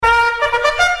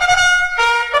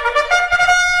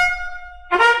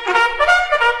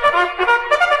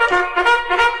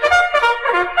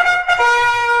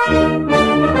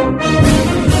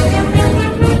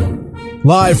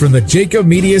Live from the Jacob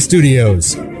Media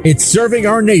Studios, it's Serving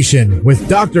Our Nation with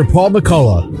Dr. Paul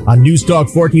McCullough on News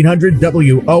Talk 1400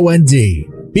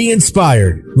 WOND. Be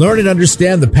inspired, learn and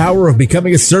understand the power of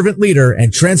becoming a servant leader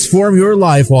and transform your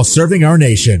life while serving our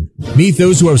nation. Meet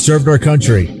those who have served our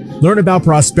country. Learn about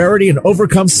prosperity and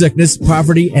overcome sickness,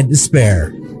 poverty, and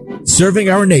despair. Serving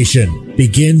Our Nation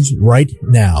begins right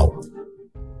now.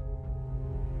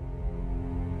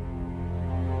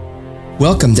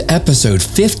 Welcome to episode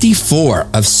 54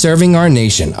 of Serving Our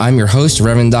Nation. I'm your host,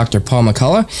 Reverend Dr. Paul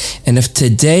McCullough, and if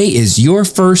today is your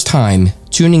first time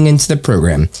tuning into the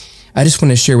program, I just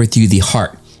want to share with you the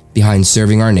heart behind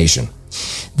Serving Our Nation.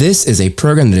 This is a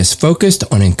program that is focused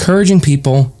on encouraging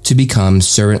people to become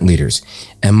servant leaders,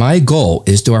 and my goal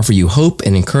is to offer you hope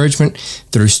and encouragement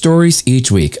through stories each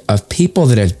week of people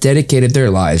that have dedicated their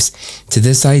lives to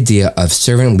this idea of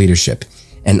servant leadership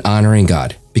and honoring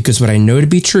God. Because what I know to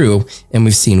be true, and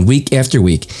we've seen week after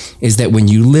week, is that when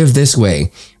you live this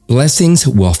way, blessings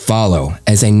will follow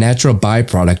as a natural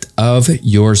byproduct of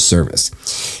your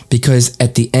service. Because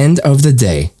at the end of the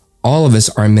day, all of us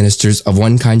are ministers of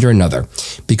one kind or another,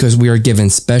 because we are given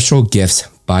special gifts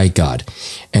by God.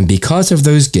 And because of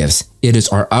those gifts, it is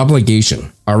our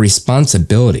obligation, our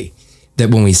responsibility, that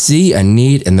when we see a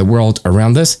need in the world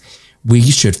around us, we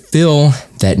should fill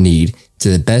that need to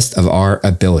the best of our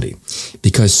ability,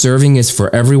 because serving is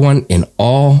for everyone in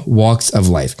all walks of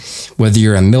life. Whether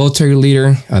you're a military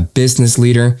leader, a business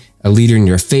leader, a leader in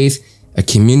your faith, a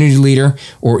community leader,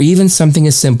 or even something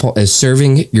as simple as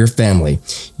serving your family,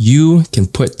 you can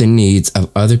put the needs of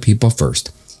other people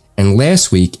first. And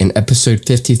last week in episode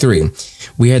 53,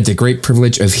 we had the great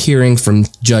privilege of hearing from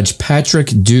Judge Patrick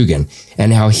Dugan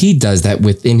and how he does that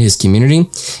within his community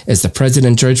as the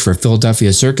president judge for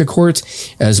Philadelphia Circuit Court,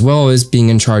 as well as being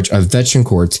in charge of veteran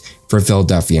courts for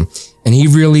Philadelphia. And he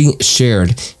really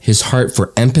shared his heart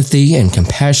for empathy and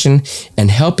compassion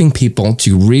and helping people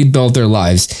to rebuild their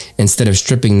lives instead of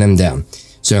stripping them down.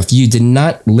 So if you did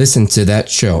not listen to that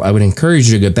show, I would encourage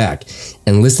you to go back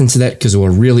and listen to that, because it will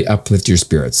really uplift your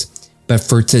spirits. But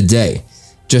for today,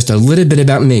 just a little bit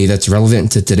about me that's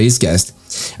relevant to today's guest.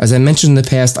 As I mentioned in the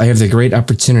past, I have the great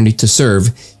opportunity to serve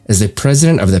as the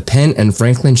president of the Penn and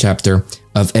Franklin chapter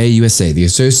of AUSA, the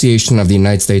Association of the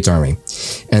United States Army.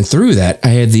 And through that, I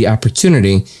had the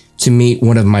opportunity to meet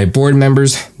one of my board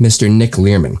members, Mr. Nick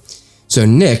Learman. So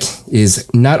Nick is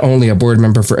not only a board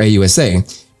member for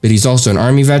AUSA, but he's also an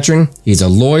Army veteran, he's a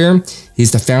lawyer,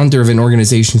 he's the founder of an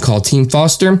organization called Team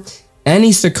Foster, and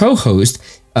he's the co-host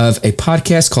of a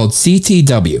podcast called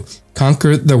CTW,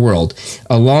 Conquer the World,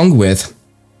 along with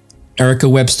Erica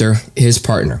Webster, his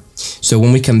partner. So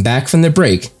when we come back from the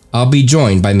break, I'll be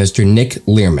joined by Mr. Nick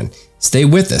Learman. Stay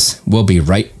with us, we'll be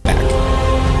right back.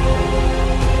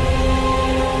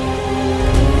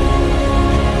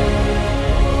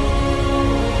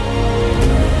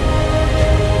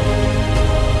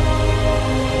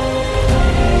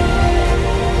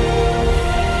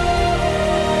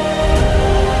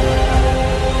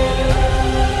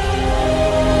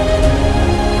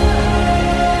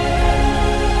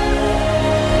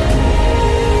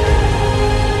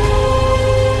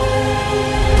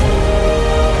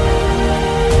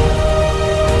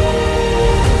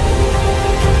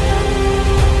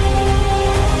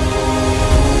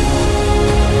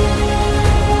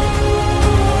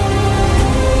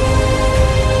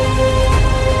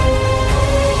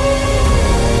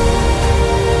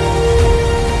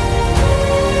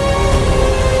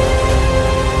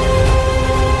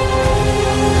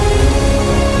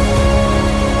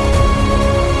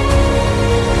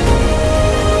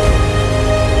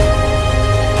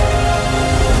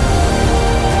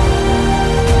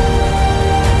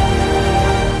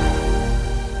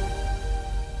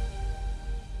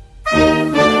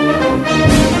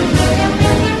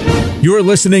 You're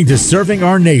listening to Serving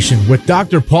Our Nation with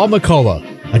Dr. Paul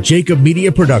McCullough, a Jacob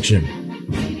Media production.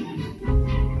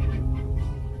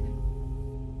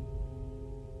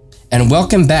 And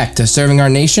welcome back to Serving Our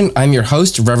Nation. I'm your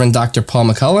host, Reverend Dr. Paul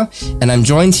McCullough, and I'm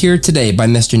joined here today by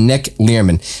Mr. Nick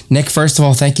Learman. Nick, first of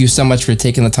all, thank you so much for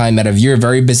taking the time out of your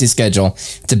very busy schedule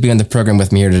to be on the program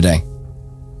with me here today.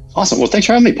 Awesome. Well, thanks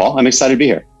for having me, Paul. I'm excited to be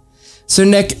here. So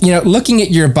Nick, looking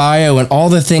at your bio and all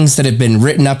the things that have been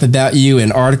written up about you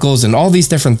in articles and all these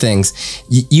different things,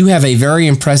 you have a very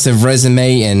impressive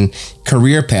resume and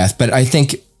career path. But I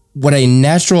think what a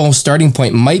natural starting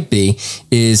point might be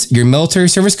is your military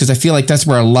service, because I feel like that's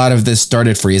where a lot of this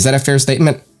started for you. Is that a fair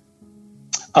statement?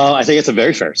 I think it's a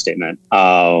very fair statement.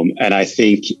 And I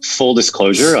think full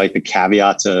disclosure, like the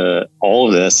caveat to all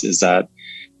of this is that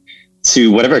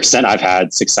to whatever extent I've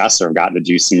had success or gotten to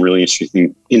do some really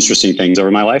interesting things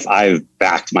over my life, I've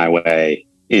backed my way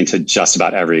into just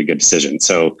about every good decision.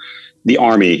 So the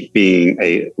Army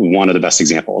being one of the best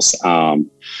examples.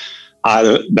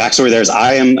 The backstory there is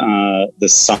I am the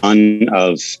son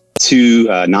of two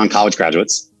non-college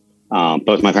graduates.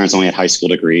 Both my parents only had high school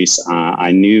degrees.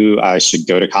 I knew I should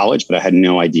go to college, but I had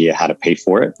no idea how to pay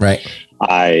for it. Right.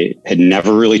 I had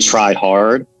never really tried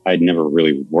hard. I'd never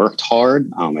really worked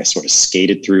hard. I sort of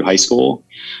skated through high school.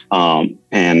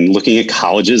 And looking at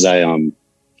colleges, I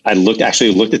looked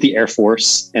at the Air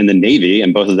Force and the Navy,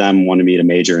 and both of them wanted me to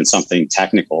major in something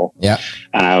technical. Yeah.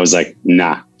 And I was like,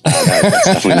 nah, that's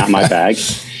definitely not my bag.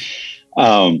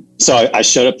 So I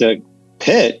showed up to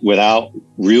Pitt without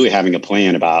really having a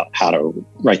plan about how to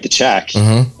write the check.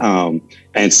 Mm-hmm.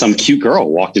 And some cute girl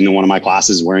walked into one of my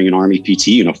classes wearing an Army PT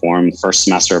uniform first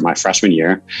semester of my freshman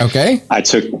year. Okay. I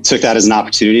took that as an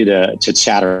opportunity to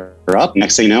chat her up.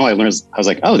 Next thing you know, I was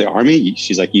like, oh, the Army.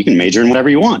 She's like, you can major in whatever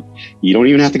you want. You don't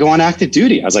even have to go on active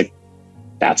duty. I was like,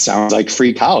 that sounds like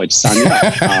free college. Sign me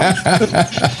up.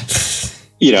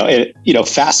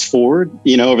 Fast forward,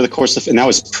 over the course of, and that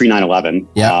was pre 9/11.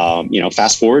 Yeah.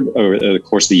 Fast forward over the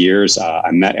course of the years,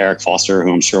 I met Eric Foster,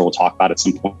 who I'm sure we'll talk about at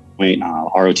some point.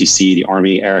 ROTC, the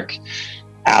Army. Eric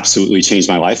absolutely changed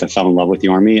my life. I fell in love with the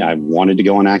Army. I wanted to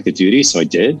go on active duty, so I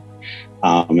did.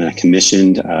 And I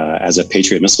commissioned as a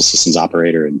Patriot missile systems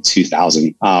operator in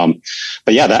 2000. But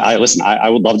yeah, I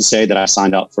would love to say that I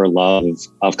signed up for love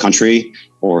of country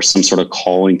or some sort of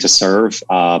calling to serve.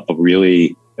 But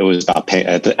really, it was about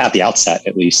at the outset,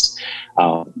 at least,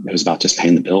 it was about just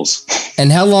paying the bills.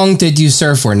 And how long did you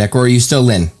serve for, Nick? Or are you still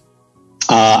in?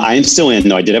 I am still in,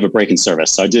 though. I did have a break in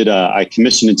service. So I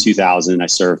commissioned in 2000. I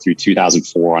served through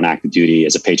 2004 on active duty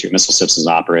as a Patriot missile systems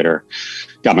operator.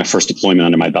 Got my first deployment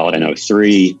under my belt in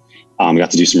 2003.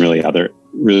 Got to do some really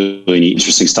neat,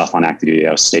 interesting stuff on active duty.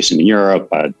 I was stationed in Europe.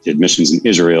 I did missions in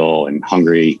Israel and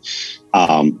Hungary.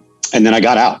 And then I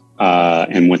got out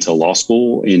and went to law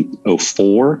school in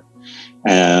 2004.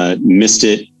 Missed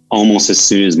it almost as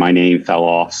soon as my name fell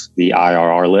off the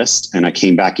IRR list. And I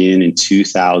came back in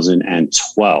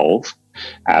 2012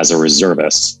 as a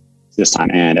reservist this time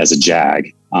and as a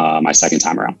JAG my second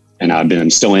time around. And I'm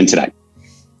still in today.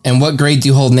 And what grade do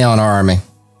you hold now in our Army?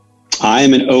 I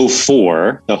am in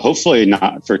 04, so hopefully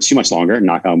not for too much longer,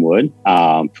 knock on wood.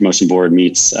 Promotion board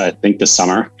meets, I think, this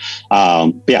summer.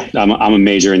 But yeah, I'm a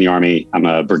major in the Army. I'm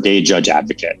a brigade judge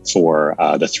advocate for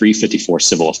the 354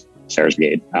 Civil Affairs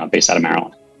Brigade based out of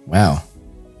Maryland. Wow.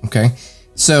 Okay.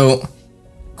 So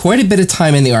quite a bit of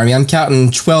time in the Army. I'm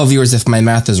counting 12 years if my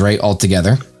math is right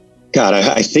altogether. God,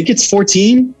 I think it's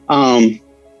 14.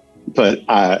 But,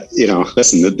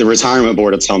 listen, the retirement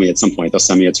board will tell me at some point, they'll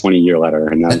send me a 20-year letter,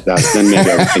 and then maybe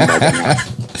I would think about that.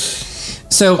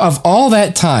 So of all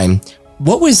that time,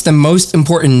 what was the most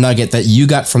important nugget that you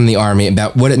got from the Army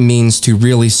about what it means to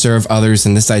really serve others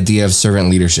and this idea of servant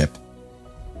leadership?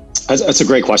 That's a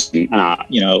great question. And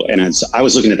I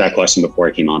was looking at that question before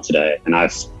I came on today, and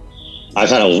I've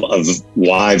had a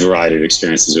wide variety of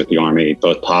experiences with the Army,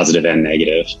 both positive and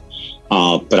negative.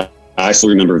 But I still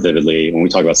remember vividly when we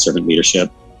talk about servant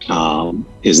leadership,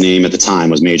 his name at the time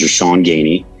was Major Sean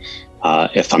Gainey.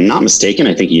 If I'm not mistaken,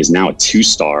 I think he is now a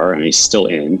 2-star and he's still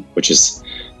in, which is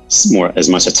more as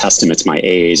much a testament to my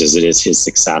age as it is his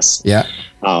success. Yeah.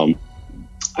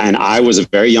 And I was a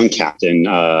very young captain,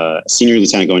 senior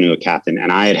lieutenant going into a captain,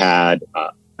 and I had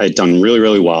done really,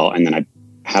 really well. And then I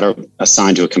had her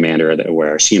assigned to a commander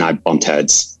where she and I bumped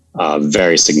heads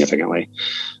very significantly.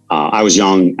 I was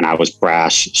young and I was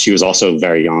brash. She was also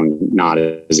very young, not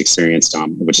as experienced,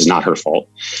 which is not her fault.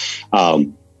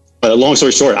 But long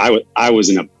story short, I was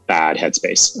in a bad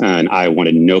headspace and I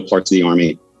wanted no parts of the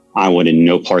Army. I wanted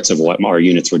no parts of what our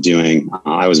units were doing.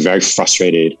 I was very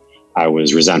frustrated. I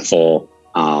was resentful.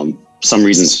 Some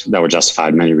reasons that were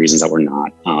justified, many reasons that were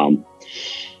not.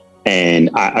 And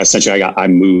I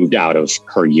moved out of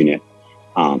her unit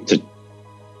to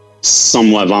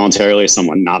somewhat voluntarily,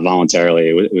 somewhat not voluntarily.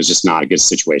 It was just not a good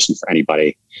situation for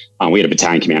anybody. We had a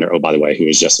battalion commander, oh, by the way, who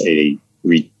was just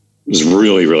was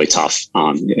really, really tough.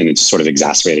 And it just sort of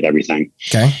exacerbated everything.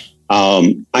 Okay.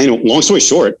 Long story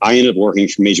short, I ended up working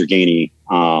for Major Gainey,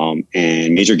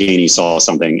 and Major Gainey saw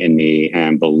something in me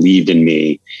and believed in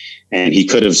me. And he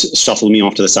could have shuffled me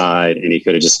off to the side and he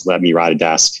could have just let me ride a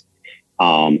desk.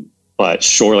 But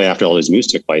shortly after all those moves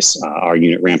took place, our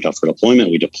unit ramped up for deployment.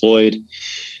 We deployed,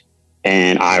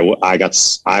 and I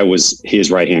was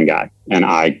his right-hand guy. And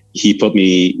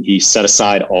he set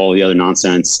aside all the other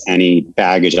nonsense, any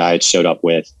baggage I had showed up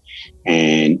with.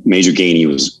 And Major Gainey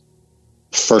was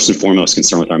first and foremost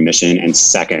concerned with our mission, and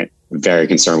second, very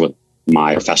concerned with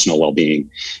my professional well-being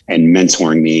and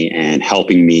mentoring me and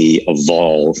helping me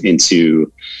evolve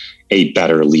into a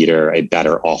better leader, a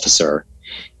better officer.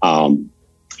 And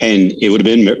it would have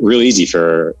been really easy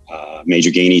for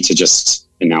Major Gainey to just,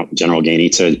 and now General Gainey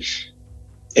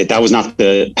that was not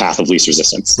the path of least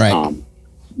resistance. Right.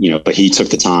 But he took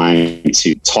the time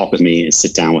to talk with me and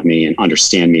sit down with me and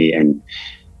understand me and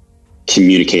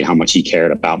communicate how much he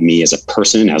cared about me as a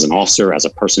person, as an officer, as a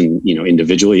person,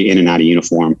 individually in and out of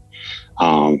uniform.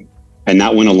 And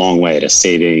that went a long way to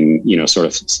saving, sort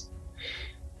of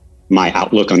my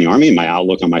outlook on the Army, my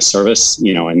outlook on my service,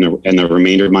 and the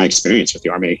remainder of my experience with the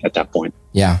Army at that point.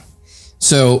 Yeah.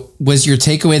 So was your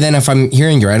takeaway then, if I'm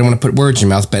hearing you, I don't want to put words in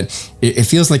your mouth, but it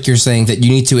feels like you're saying that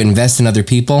you need to invest in other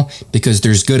people because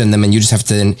there's good in them and you just have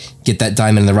to then get that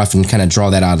diamond in the rough and kind of draw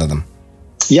that out of them.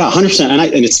 Yeah, 100%.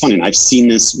 And it's funny. I've seen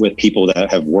this with people that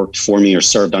have worked for me or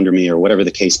served under me or whatever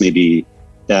the case may be,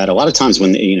 that a lot of times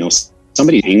when,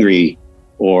 somebody's angry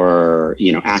or,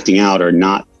 acting out or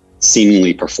not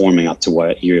seemingly performing up to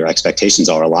what your expectations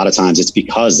are, a lot of times it's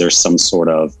because there's some sort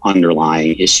of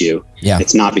underlying issue. Yeah.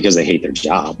 It's not because they hate their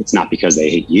job. It's not because they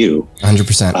hate you.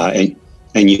 100%.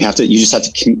 And you just have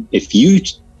to, if you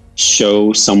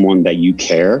show someone that you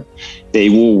care, they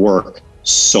will work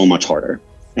so much harder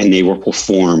and they will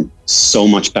perform so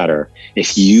much better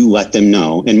if you let them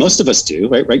know. And most of us do,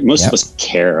 right? Most of us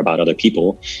care about other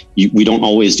people. We don't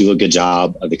always do a good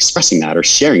job of expressing that or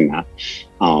sharing that.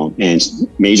 And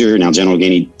Major, now General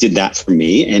Gainey, did that for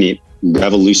me, and it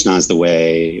revolutionized the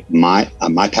way my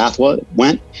path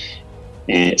went,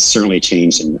 and it certainly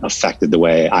changed and affected the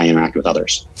way I interact with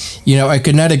others. I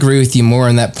could not agree with you more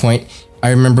on that point. I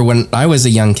remember when I was a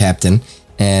young captain,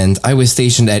 and I was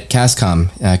stationed at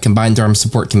CASCOM, Combined Arms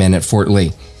Support Command at Fort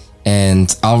Lee.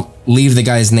 And I'll leave the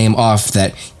guy's name off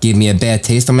that gave me a bad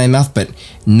taste in my mouth, but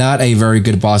not a very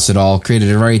good boss at all, created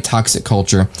a very toxic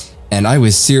culture. And I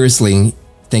was seriously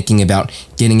thinking about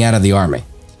getting out of the Army,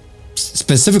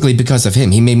 specifically because of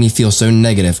him. He made me feel so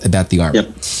negative about the Army.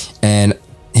 Yep. And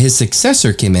his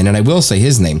successor came in, and I will say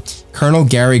his name, Colonel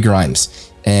Gary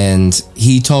Grimes. And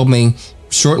he told me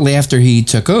shortly after he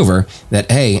took over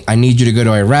that, hey, I need you to go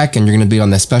to Iraq and you're going to be on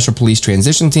the Special Police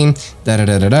Transition Team,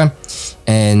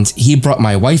 And he brought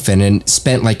my wife in and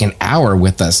spent like an hour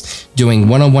with us doing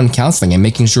one-on-one counseling and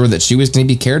making sure that she was going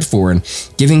to be cared for and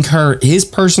giving her his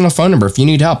personal phone number if you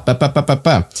need help.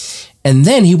 And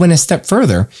then he went a step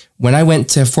further. When I went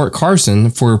to Fort Carson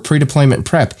for pre-deployment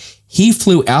prep, he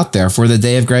flew out there for the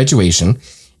day of graduation,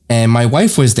 and my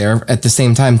wife was there at the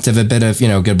same time to have a bit of,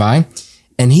 goodbye.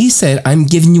 And he said, I'm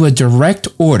giving you a direct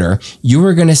order. You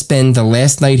are going to spend the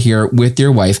last night here with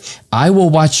your wife. I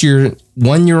will watch your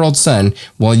 1-year-old son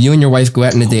while you and your wife go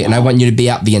out on a date, and I want you to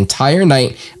be out the entire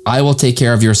night. I will take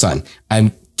care of your son.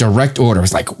 I'm direct order.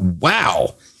 It's like,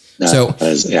 wow.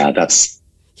 That's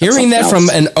hearing that from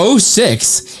an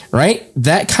 06, right?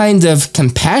 That kind of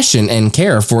compassion and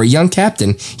care for a young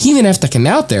captain. He didn't have to come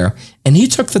out there, and he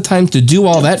took the time to do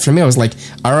all that for me. I was like,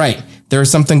 all right, there is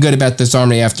something good about this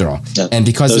Army after all. Yeah. And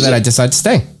because of that, I decided to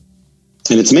stay.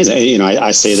 And it's amazing.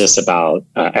 I say this about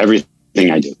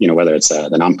everything I do, whether it's the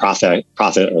nonprofit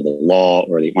or the law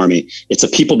or the Army, it's a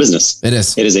people business. It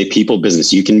is. It is a people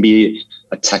business. You can be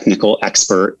a technical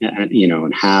expert and be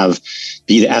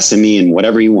the SME in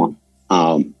whatever you want.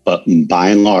 But by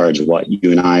and large, what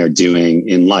you and I are doing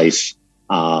in life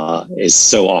is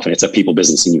so often it's a people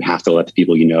business, and you have to let the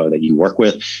people that you work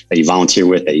with, that you volunteer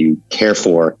with, that you care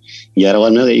for, you got to let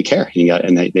them know that you care,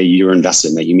 and that you're invested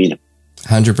and that you mean it.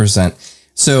 100%.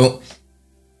 So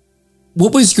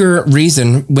what was your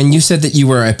reason when you said that you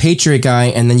were a Patriot guy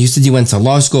and then you said you went to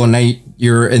law school and now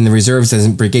you're in the reserves as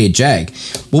Brigade JAG?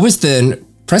 What was the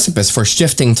precipice for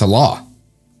shifting to law?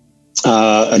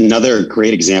 Another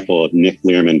great example of Nick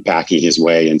Learman backing his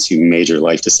way into major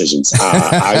life decisions.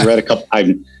 I read a couple.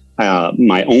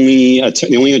 The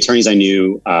only attorneys I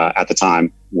knew at the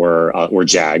time were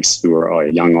JAGs, who were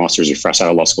young officers who were fresh out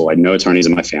of law school. I had no attorneys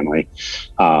in my family,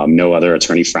 no other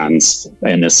attorney friends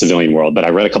in the civilian world. But I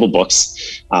read a couple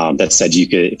books that said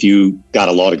if you got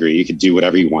a law degree, you could do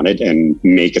whatever you wanted and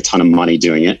make a ton of money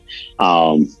doing it.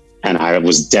 And I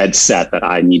was dead set that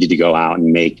I needed to go out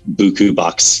and make buku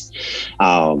bucks.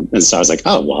 And so I was like,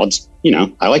 oh, well,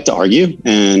 I like to argue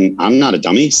and I'm not a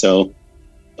dummy, so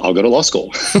I'll go to law school.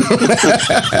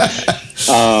 It's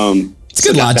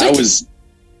good logic.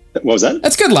 What was that?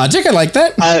 That's good logic. I like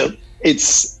that. It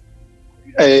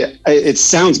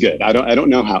sounds good. I don't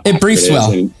know how it briefs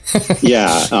well. And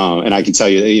I can tell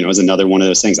you, it was another one of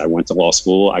those things. I went to law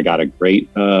school. I got a great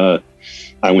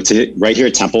I went to right here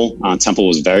at Temple. Temple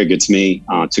was very good to me,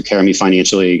 took care of me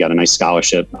financially, got a nice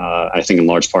scholarship. I think in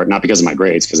large part, not because of my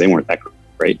grades, because they weren't that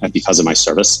great, but because of my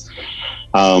service.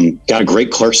 Got a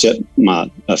great clerkship,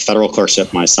 a federal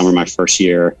clerkship my first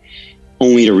year,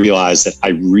 only to realize that I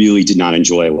really did not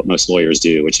enjoy what most lawyers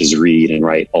do, which is read and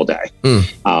write all day.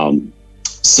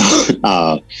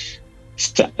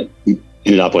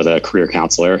 Ended up with a career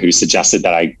counselor who suggested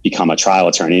that I become a trial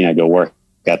attorney. I go work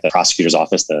at the prosecutor's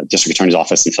office, the district attorney's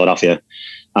office in Philadelphia,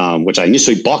 which I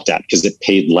initially balked at because it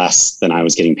paid less than I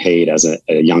was getting paid as a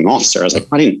young officer. I was like,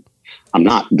 I'm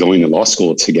not going to law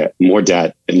school to get more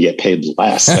debt and get paid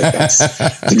less. Like that's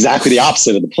exactly the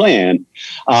opposite of the plan.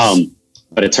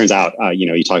 But it turns out,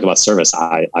 you talk about service.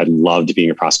 I loved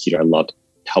being a prosecutor. I loved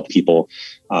help people.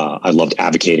 I loved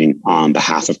advocating on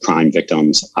behalf of crime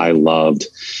victims. I loved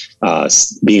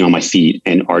being on my feet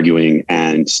and arguing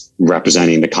and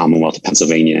representing the Commonwealth of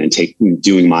Pennsylvania and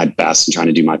doing my best and trying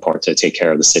to do my part to take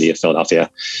care of the city of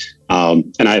Philadelphia.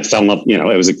 And I fell in love,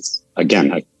 it was,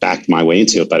 again, I backed my way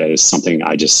into it, but it was something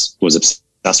I just was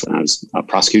obsessed with. I was a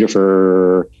prosecutor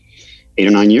for 8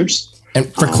 or 9 years.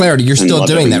 And for clarity, you're still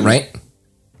doing that, right?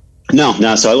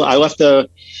 No. So I left the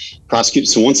prosecutor.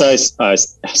 So once I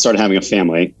started having a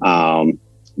family,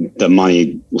 the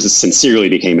money sincerely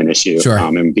became an issue. Sure.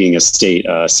 And being a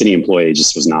city employee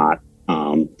just was not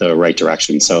the right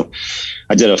direction. So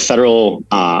I did a federal,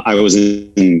 I was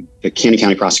in the Canyon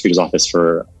County Prosecutor's Office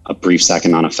for a brief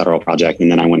second on a federal project. And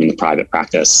then I went into private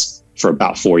practice for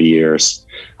about 4 years.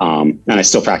 And I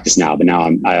still practice now, but now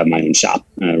I have my own shop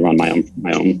and I run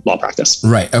my own law practice.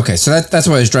 Right. Okay. So that's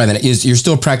what I was driving at. You're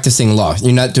still practicing law.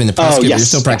 You're not doing the prosecutor. Yes, you're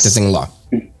still practicing law.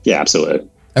 Yeah, absolutely.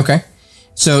 Okay.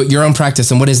 So your own practice,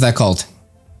 and what is that called?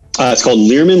 It's called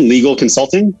Learman Legal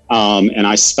Consulting. And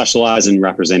I specialize in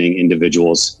representing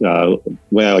individuals.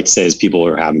 What I like to say is people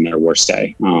who are having their worst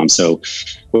day. So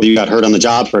whether you got hurt on the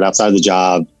job, hurt outside the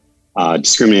job,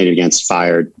 discriminated against,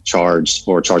 fired, charged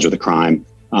with a crime.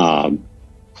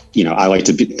 I like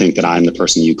to think that I'm the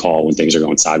person you call when things are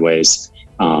going sideways,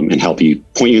 and help you,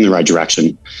 point you in the right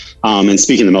direction. And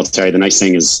speaking of the military, the nice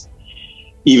thing is,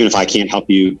 even if I can't help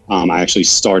you, I actually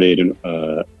started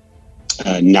a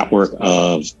network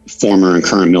of former and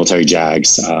current military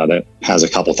JAGs that has a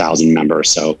couple thousand members.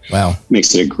 So wow,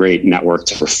 makes it a great network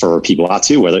to refer people out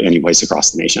to, whether any place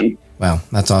across the nation. Wow,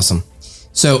 that's awesome.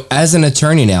 So as an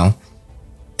attorney now,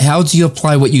 how do you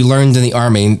apply what you learned in the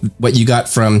Army, what you got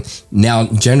from now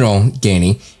General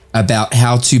Gainey, about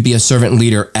how to be a servant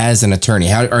leader as an attorney?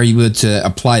 How are you able to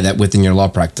apply that within your law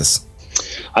practice?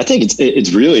 I think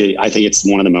it's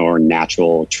one of the more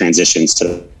natural transitions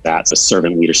to that, the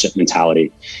servant leadership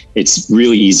mentality. It's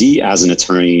really easy as an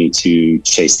attorney to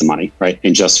chase the money, right?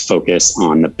 And just focus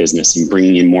on the business and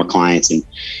bringing in more clients and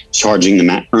earning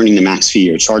the max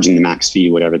fee or charging the max fee,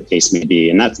 whatever the case may be.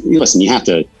 And listen, you have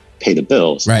to pay the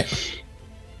bills. Right.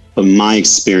 But my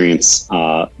experience,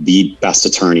 the best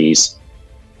attorneys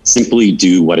simply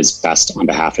do what is best on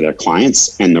behalf of their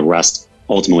clients, and the rest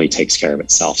ultimately takes care of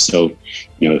itself. So,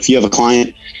 if you have a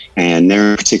client and they're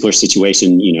in a particular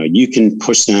situation, you can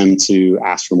push them to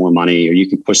ask for more money, or you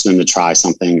can push them to try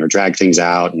something or drag things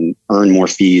out and earn more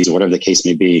fees or whatever the case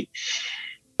may be.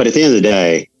 But at the end of the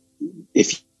day,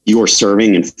 if you are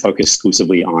serving and focus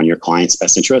exclusively on your client's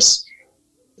best interests,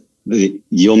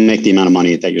 you'll make the amount of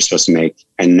money that you're supposed to make,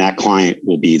 and that client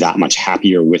will be that much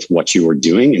happier with what you were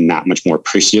doing and that much more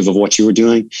appreciative of what you were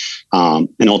doing.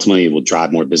 And ultimately it will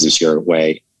drive more business your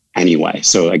way anyway.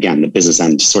 So again, the business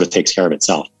end sort of takes care of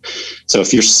itself. So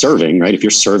if you're serving, right, if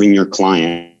you're serving your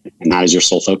client and that is your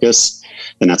sole focus,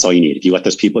 then that's all you need. If you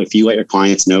let your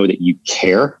clients know that you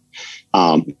care,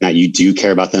 that you do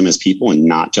care about them as people and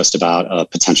not just about a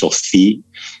potential fee,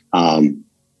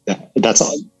 that's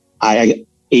all.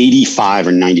 85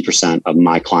 or 90% of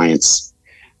my clients,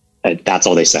 that's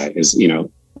all they say is,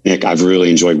 Nick, I've really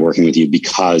enjoyed working with you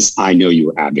because I know you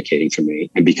were advocating for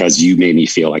me and because you made me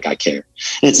feel like I care.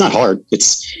 And it's not hard.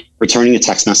 It's returning a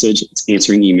text message. It's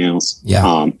answering emails.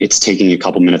 Yeah. It's taking a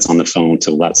couple minutes on the phone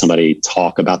to let somebody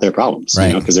talk about their problems,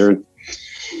 right. Because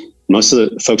most of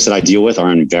the folks that I deal with are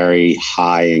in very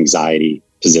high anxiety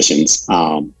positions.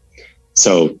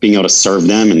 So being able to serve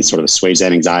them and sort of assuage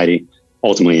that anxiety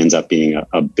ultimately ends up being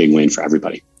a big win for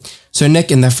everybody. So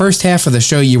Nick, in the first half of the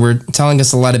show, you were telling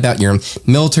us a lot about your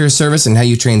military service and how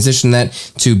you transitioned that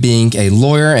to being a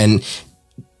lawyer. And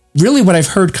really what I've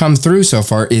heard come through so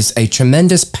far is a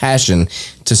tremendous passion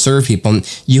to serve people.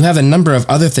 And you have a number of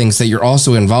other things that you're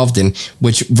also involved in,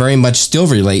 which very much still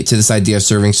relate to this idea of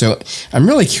serving. So I'm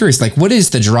really curious, what is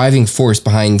the driving force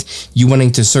behind you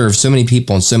wanting to serve so many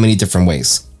people in so many different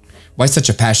ways? Why such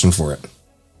a passion for it?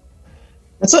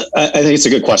 I think it's a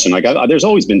good question. Like, there's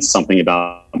always been something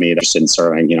about me that's in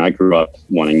serving. You know, I grew up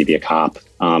wanting to be a cop,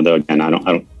 though again, I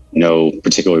don't know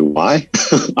particularly why.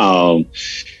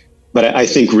 But I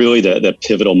think really the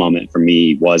pivotal moment for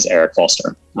me was Eric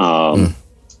Foster.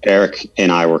 Eric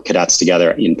and I were cadets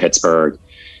together in Pittsburgh,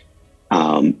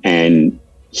 and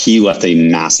he left a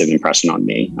massive impression on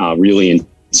me, really in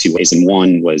two ways. And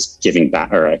one was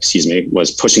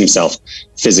was pushing himself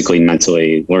physically,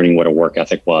 mentally, learning what a work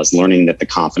ethic was, learning that the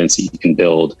confidence that you can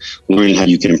build, learning how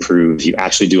you can improve. You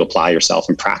actually do apply yourself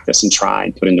and practice and try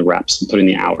and put in the reps and put in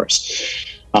the hours.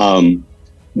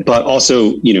 But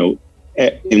also, you know,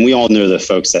 and we all know the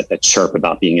folks that chirp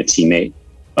about being a teammate,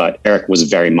 but Eric was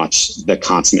very much the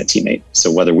consummate teammate.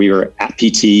 So whether we were at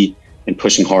PT and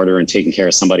pushing harder and taking care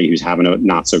of somebody who's having a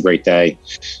not so great day,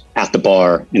 at the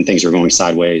bar and things are going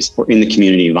sideways, or in the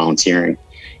community volunteering,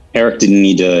 Eric didn't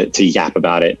need to yap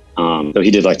about it. Though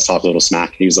he did like to talk a little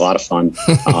smack. He was a lot of fun.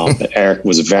 But Eric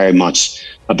was very much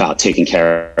about taking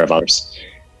care of others,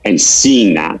 and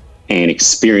seeing that and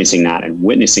experiencing that and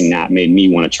witnessing that made me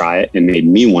want to try it, and made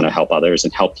me want to help others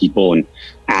and help people, and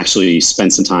actually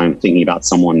spend some time thinking about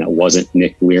someone that wasn't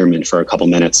Nick Learman for a couple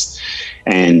minutes.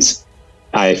 And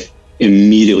I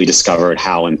immediately discovered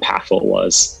how impactful it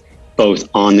was, both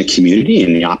on the community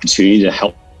and the opportunity to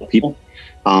help people,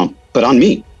 but on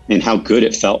me, and how good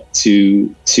it felt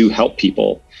to help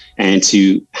people, and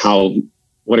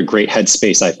what a great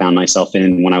headspace I found myself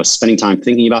in when I was spending time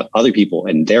thinking about other people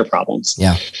and their problems.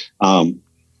 Yeah.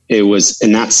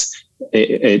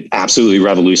 It absolutely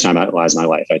revolutionized my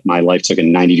life. My life took a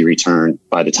 90-degree turn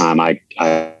by the time I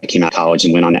came out of college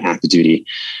and went on to active duty,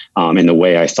 in the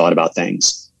way I thought about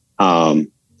things.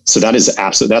 So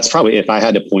that's probably, if I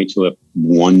had to point to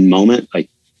one moment, like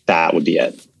that would be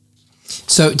it.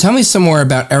 So tell me some more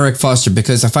about Eric Foster,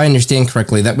 because if I understand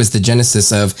correctly, that was the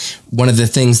genesis of one of the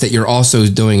things that you're also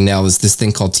doing now, is this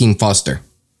thing called Team Foster.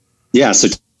 Yeah. So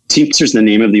Team Foster is the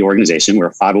name of the organization. We're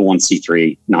a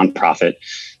 501c3 nonprofit.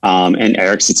 And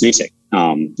Eric's its namesake.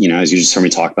 You know, as you just heard me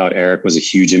talk about, Eric was a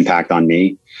huge impact on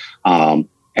me.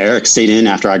 Eric stayed in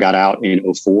after I got out in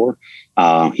 2004.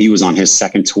 He was on his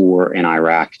second tour in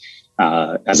Iraq,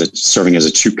 serving as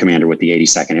a troop commander with the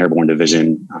 82nd Airborne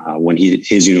Division, when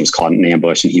his unit was caught in an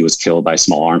ambush and he was killed by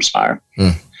small arms fire.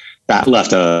 That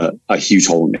left a huge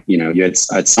hole in me. You know, you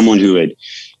had someone who had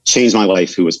changed my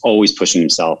life, who was always pushing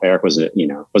himself. Eric was a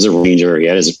Ranger. He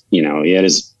had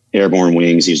his airborne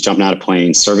wings. He was jumping out of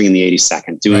planes, serving in the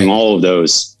 82nd, doing all of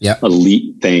those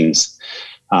elite things.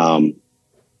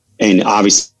 And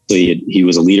obviously he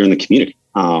was a leader in the community.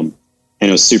 And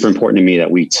it was super important to me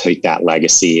that we take that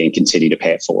legacy and continue to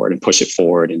pay it forward and push it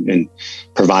forward, and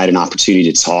provide an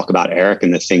opportunity to talk about Eric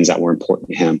and the things that were important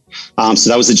to him.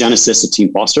 So that was the genesis of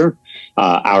Team Foster.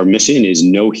 Our mission is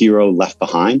no hero left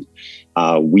behind.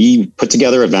 We put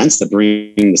together events that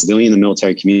bring the civilian and the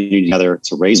military community together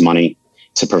to raise money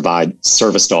to provide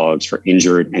service dogs for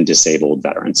injured and disabled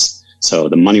veterans. So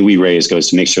the money we raise goes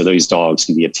to make sure those dogs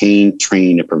can be obtained,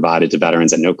 trained, and provided to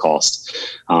veterans at no cost,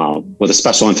 with a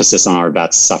special emphasis on our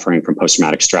vets suffering from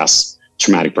post-traumatic stress,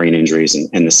 traumatic brain injuries,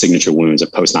 and the signature wounds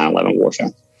of post-9/11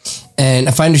 warfare. And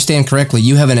if I understand correctly,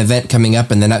 you have an event coming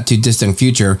up in the not too distant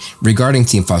future regarding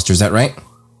Team Foster. Is that right?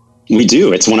 We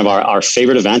do. It's one of our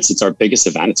favorite events. It's our biggest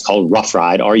event. It's called Rough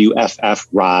Ride, RUFF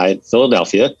Ride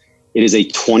Philadelphia. It is a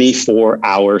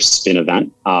 24-hour spin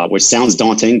event, which sounds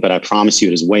daunting, but I promise you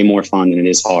it is way more fun than it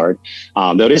is hard,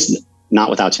 though it is not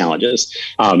without challenges.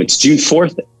 It's June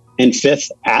 4th and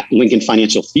 5th at Lincoln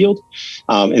Financial Field,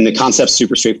 and the concept's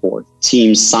super straightforward.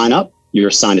 Teams sign up, you're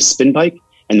assigned a spin bike,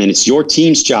 and then it's your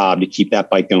team's job to keep that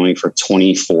bike going for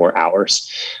 24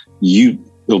 hours.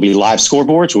 There'll be live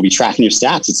scoreboards. We'll be tracking your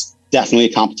stats. It's definitely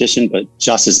a competition, but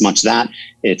just as much that,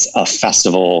 it's a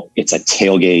festival, it's a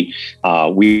tailgate.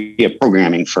 We have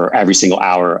programming for every single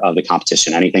hour of the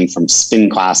competition, anything from spin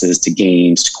classes to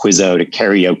games to Quizzo to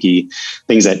karaoke,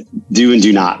 things that do and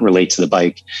do not relate to the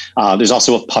bike. There's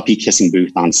also a puppy kissing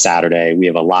booth on Saturday. We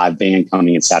have a live band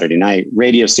coming in Saturday night.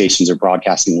 Radio stations are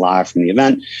broadcasting live from the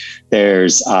event.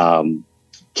 There's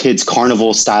kids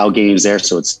carnival style games there,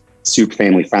 so it's super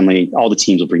family friendly. All the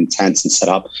teams will bring tents and set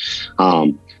up.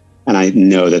 And I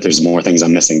know that there's more things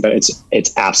I'm missing, but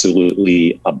it's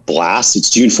absolutely a blast. It's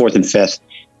June 4th and 5th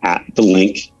at the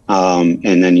link.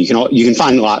 And then you can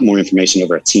find a lot more information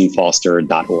over at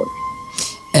teamfoster.org.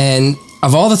 And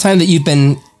of all the time that you've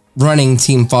been running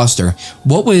Team Foster,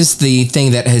 what was the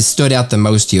thing that has stood out the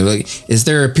most to you? Like, is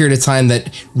there a period of time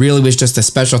that really was just a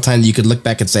special time that you could look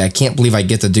back and say, I can't believe I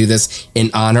get to do this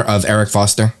in honor of Eric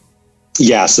Foster?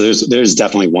 Yeah, so there's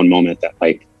definitely one moment that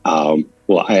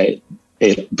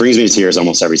it brings me to tears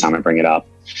almost every time I bring it up.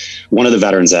 one of the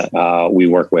veterans that we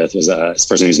work with was his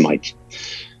first name is Mike.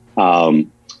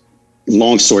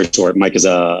 Long story short, Mike is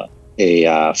a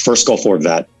first Gulf War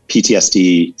vet.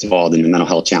 PTSD devolved into mental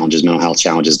health challenges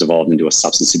devolved into a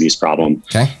substance abuse problem.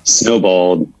 Okay.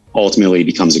 Snowballed, ultimately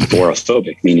becomes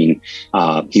agoraphobic, meaning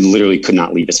he literally could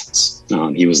not leave his house.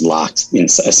 He was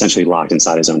essentially locked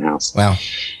inside his own house. Wow.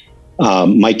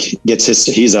 Mike gets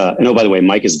and oh, by the way,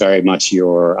 Mike is very much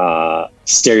your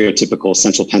stereotypical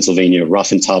Central Pennsylvania,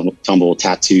 rough and tumble,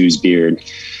 tattoos, beard.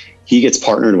 He gets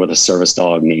partnered with a service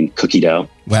dog named Cookie Dough.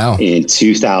 Wow. In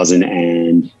 2000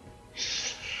 and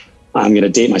I'm going to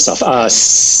date myself.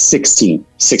 16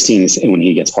 is when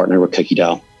he gets partnered with Cookie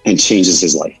Dough and changes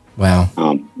his life.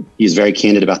 Wow. He's very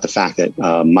candid about the fact that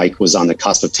Mike was on the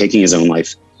cusp of taking his own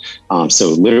life. So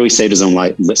literally saved his own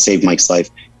life, saved Mike's life.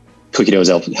 Cookie Dough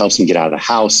helps him get out of the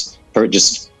house, or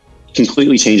just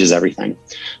completely changes everything.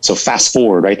 So fast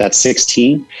forward, right? That's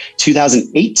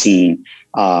 2018,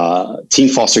 Team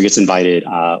Foster gets invited.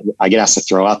 I get asked to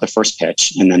throw out the first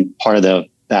pitch. And then part of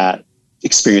that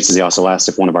experience is they also asked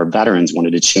if one of our veterans wanted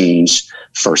to change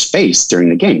first base during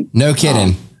the game. No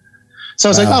kidding. So I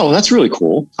was like, oh, that's really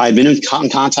cool. I've been in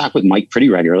contact with Mike pretty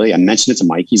regularly. I mentioned it to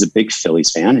Mike. He's a big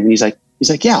Phillies fan. And he's like,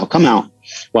 yeah, I'll come out.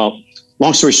 Well,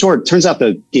 long story short, turns out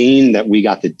the game that we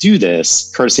got to do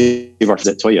this, courtesy of our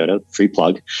Toyota, free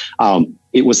plug,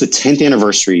 it was the 10th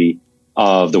anniversary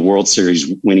of the World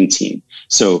Series winning team.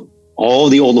 So all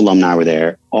the old alumni were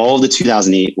there. All the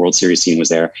 2008 World Series team was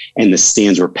there, and the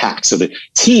stands were packed. So the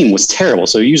team was terrible.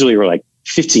 So usually we're like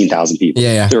 15,000 people.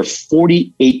 Yeah. There were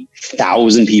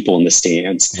 48,000 people in the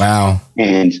stands. Wow.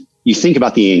 And you think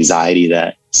about the anxiety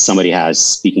that somebody has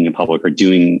speaking in public or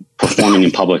performing in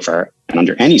public and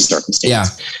under any circumstance. Yeah.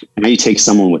 And now you take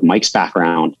someone with Mike's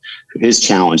background, his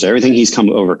challenge, everything he's come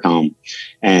to overcome,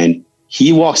 and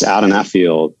he walks out on that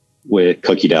field with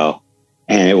Cookie Dough.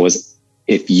 And it was,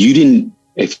 if you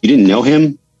didn't know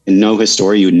him and know his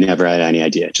story, you would never had any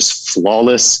idea. Just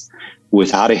flawless,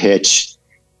 without a hitch,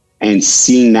 and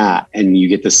seeing that, and you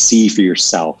get to see for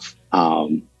yourself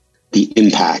the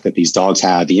impact that these dogs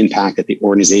have, the impact that the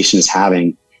organization is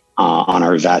having on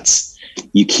our vets.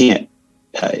 You can't.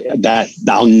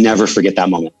 I'll never forget that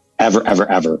moment, ever, ever,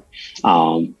 ever.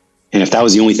 And if that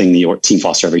was the only thing the Team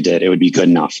Foster ever did, it would be good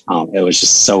enough. It was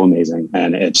just so amazing,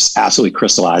 and it just absolutely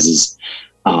crystallizes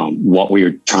what we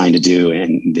are trying to do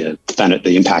and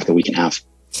the impact that we can have.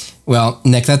 Well,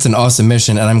 Nick, that's an awesome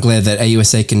mission, and I'm glad that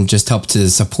AUSA can just help to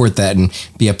support that and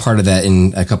be a part of that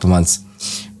in a couple months.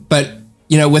 But,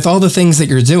 with all the things that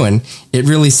you're doing, it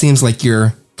really seems like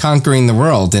you're conquering the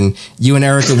world. And you and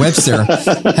Erica Webster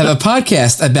have a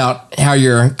podcast about how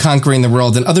you're conquering the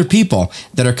world and other people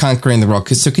that are conquering the world.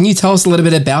 So can you tell us a little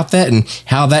bit about that and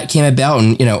how that came about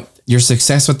and, your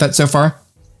success with that so far?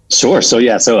 Sure. So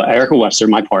Erica Webster,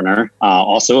 my partner,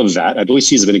 also a vet. I believe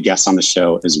she's been a guest on the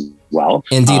show as well.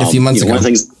 Indeed, a few months ago.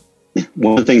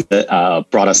 One of the things that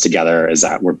brought us together is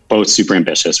that we're both super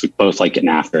ambitious. We both like getting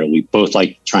after it. We both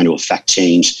like trying to affect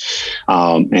change.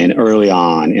 And early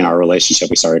on in our relationship,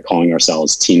 we started calling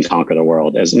ourselves Team Conquer the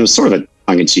World, as it was sort of a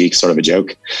tongue-in-cheek, sort of a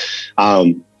joke.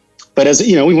 But as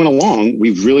we went along,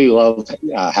 we really loved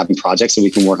having projects that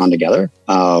we can work on together.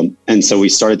 And so we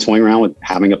started toying around with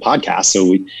having a podcast.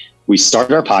 So we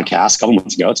started our podcast a couple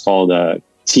months ago. It's called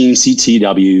Team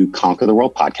CTW Conquer the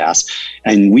World Podcast.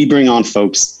 And we bring on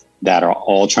folks that are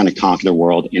all trying to conquer the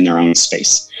world in their own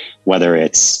space, whether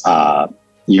it's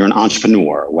you're an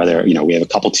entrepreneur, whether, we have a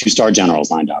couple 2-star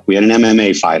generals lined up. We had an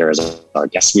MMA fighter as our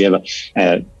guest. We have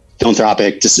a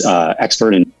philanthropic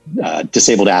expert in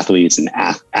disabled athletes and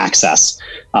access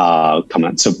come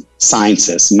on. So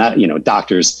scientists,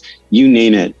 doctors, you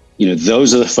name it.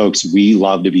 Those are the folks we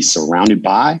love to be surrounded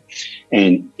by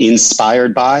and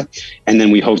inspired by. And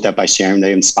then we hope that by sharing,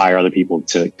 they inspire other people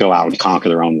to go out and conquer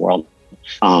their own world.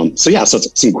 So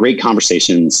it's some great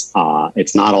conversations.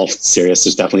 It's not all serious.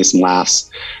 There's definitely some laughs.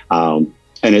 And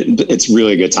it's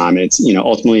really a good time. It's,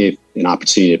 ultimately an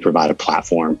opportunity to provide a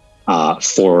platform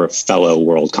for fellow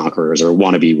world conquerors or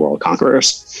wannabe world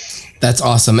conquerors. That's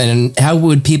awesome. And how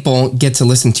would people get to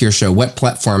listen to your show? What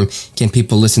platform can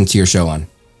people listen to your show on?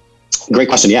 Great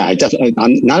question. Yeah,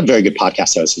 I'm not a very good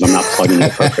podcast host because I'm not plugging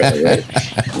it appropriately, right?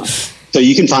 So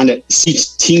you can find it,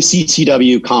 Team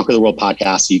CTW Conquer the World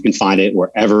Podcast. You can find it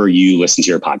wherever you listen to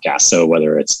your podcast. So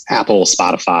whether it's Apple,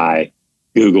 Spotify,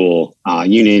 Google,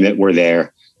 you name it, we're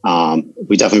there.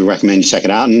 We definitely recommend you check it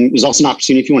out. And there's also an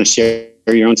opportunity if you want to share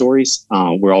your own stories.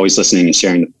 We're always listening and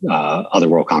sharing other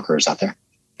world conquerors out there.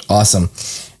 Awesome.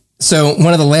 So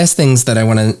one of the last things that I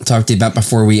want to talk to you about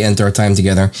before we end our time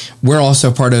together, we're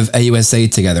also part of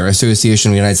AUSA together, Association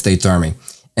of the United States Army.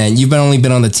 And you've only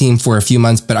been on the team for a few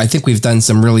months, but I think we've done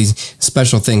some really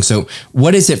special things. So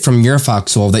what is it from your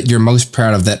foxhole that you're most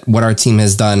proud of, that what our team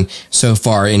has done so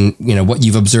far in, what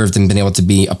you've observed and been able to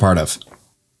be a part of?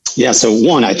 Yeah. So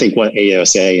one, I think what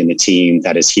AUSA and the team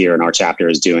that is here in our chapter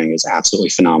is doing is absolutely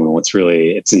phenomenal.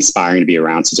 It's inspiring to be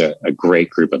around such a great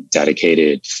group of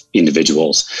dedicated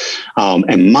individuals.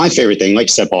 And my favorite thing, like you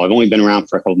said, Paul, I've only been around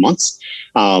for a couple of months.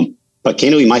 But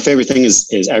candidly, my favorite thing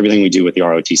is everything we do with the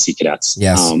ROTC cadets.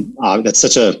 Yes.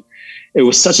 It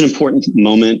was such an important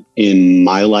moment in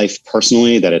my life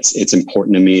personally that it's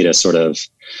important to me to sort of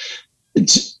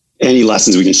any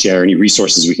lessons we can share, any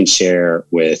resources we can share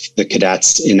with the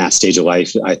cadets in that stage of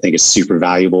life, I think is super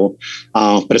valuable.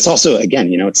 But it's also, again,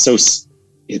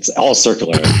 it's all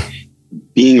circular.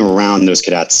 Being around those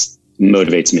cadets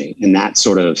motivates me, and that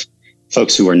sort of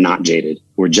folks who are not jaded,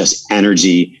 who are just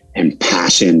energy and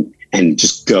passion and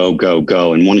just go,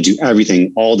 and want to do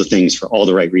everything, all the things for all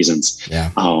the right reasons. Yeah.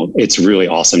 It's really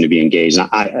awesome to be engaged.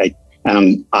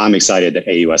 And I'm excited that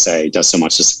AUSA does so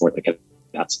much to support the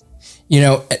cadets.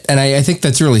 And I think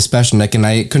that's really special, Nick, and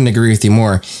I couldn't agree with you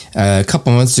more. A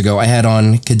couple months ago, I had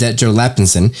on Cadet Joe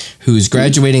Lapinson, who's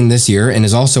graduating this year and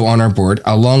is also on our board,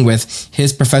 along with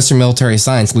his professor of military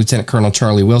science, Lieutenant Colonel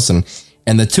Charlie Wilson.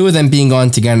 And the two of them being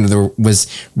on together was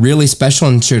really special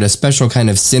and showed a special kind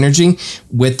of synergy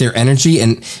with their energy.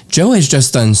 And Joe has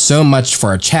just done so much for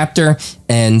our chapter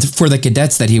and for the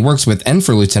cadets that he works with and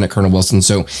for Lieutenant Colonel Wilson.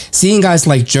 So seeing guys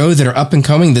like Joe that are up and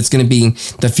coming, that's going to be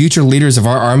the future leaders of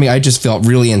our Army, I just felt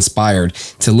really inspired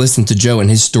to listen to Joe and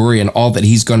his story and all that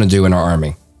he's going to do in our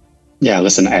Army. Yeah,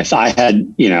 listen, if I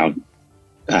had,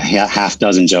 a half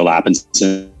dozen Joe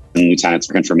Lapinson lieutenants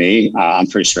working for me, I'm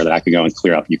pretty sure that I could go and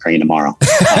clear up Ukraine tomorrow.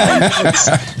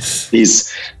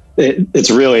 It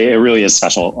really is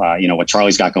special. What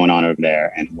Charlie's got going on over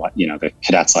there, and what the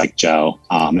cadets like Joe,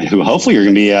 and who hopefully you're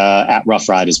going to be at Rough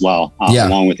Ride as well,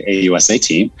 along with the AUSA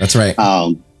team. That's right.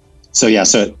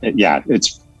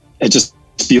 It just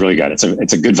feels really good. It's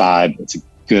a good vibe.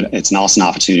 It's an awesome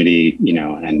opportunity,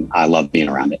 and I love being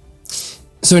around it.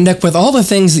 So, Nick, with all the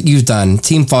things that you've done,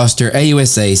 Team Foster,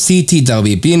 AUSA,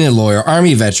 CTW, being a lawyer,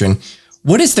 Army veteran,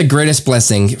 what is the greatest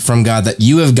blessing from God that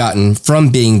you have gotten from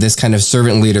being this kind of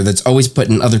servant leader that's always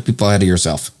putting other people ahead of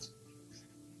yourself?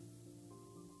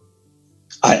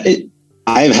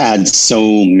 I've had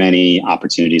so many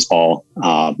opportunities, Paul,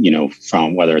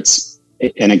 from whether it's,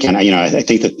 and again, I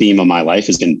think the theme of my life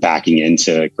has been backing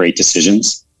into great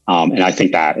decisions. And I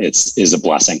think that is a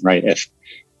blessing, right?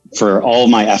 For all of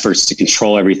my efforts to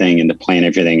control everything and to plan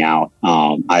everything out,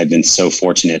 I've been so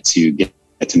fortunate to get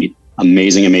to meet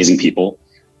amazing people.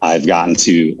 I've gotten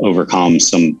to overcome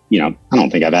some, I don't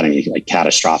think I've had any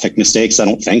catastrophic mistakes. I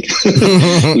don't think,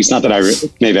 at least not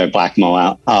that maybe I blacked them all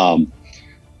out.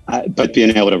 But being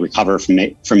able to recover from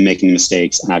making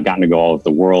mistakes, and I've gotten to go all over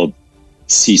the world,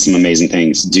 see some amazing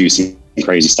things, do some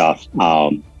crazy stuff,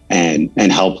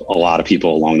 and help a lot of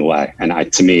people along the way.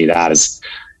 And to me,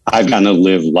 I've gotten to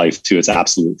live life to its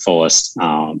absolute fullest.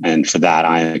 And for that,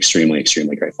 I am extremely,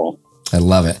 extremely grateful. I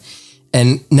love it.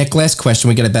 And Nick, last question,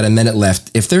 we got about a minute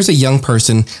left. If there's a young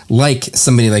person like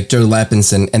somebody like Joe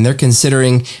Lapinson, and they're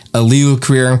considering a legal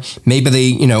career, maybe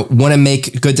they, want to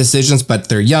make good decisions, but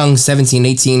they're young, 17,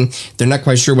 18, they're not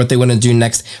quite sure what they want to do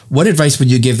next. What advice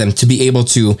would you give them to be able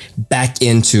to back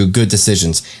into good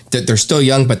decisions? That they're still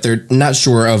young, but they're not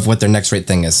sure of what their next right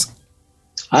thing is.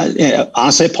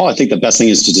 Honestly, Paul, I think the best thing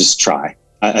is to just try.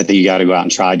 I think you got to go out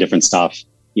and try different stuff,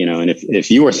 and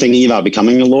if you were thinking about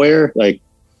becoming a lawyer,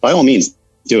 by all means,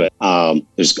 do it.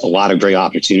 There's a lot of great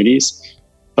opportunities,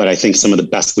 but I think some of the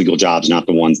best legal jobs are not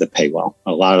the ones that pay well.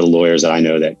 A lot of the lawyers that I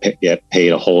know that get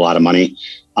paid a whole lot of money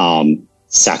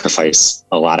sacrifice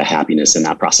a lot of happiness in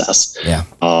that process. Yeah.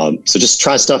 So just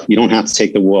try stuff. You don't have to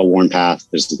take the well-worn path.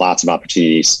 There's lots of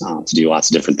opportunities to do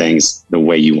lots of different things the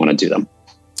way you want to do them.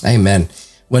 Amen.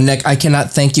 Well, Nick, I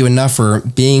cannot thank you enough for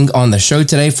being on the show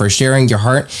today, for sharing your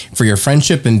heart, for your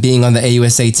friendship, and being on the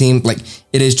AUSA team.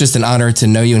 It is just an honor to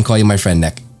know you and call you my friend,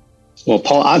 Nick. Well,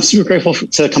 Paul, I'm super grateful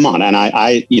to come on. And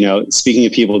I speaking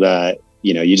of people that,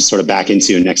 you just sort of back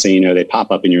into, and next thing you know, they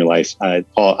pop up in your life.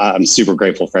 Paul, I'm super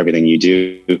grateful for everything you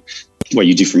do, what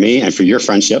you do for me and for your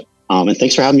friendship. And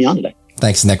thanks for having me on today.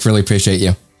 Thanks, Nick. Really appreciate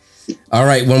you. All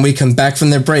right, when we come back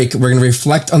from the break, we're going to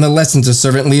reflect on the lessons of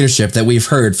servant leadership that we've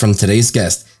heard from today's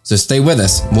guest. So stay with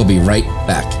us. We'll be right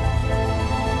back.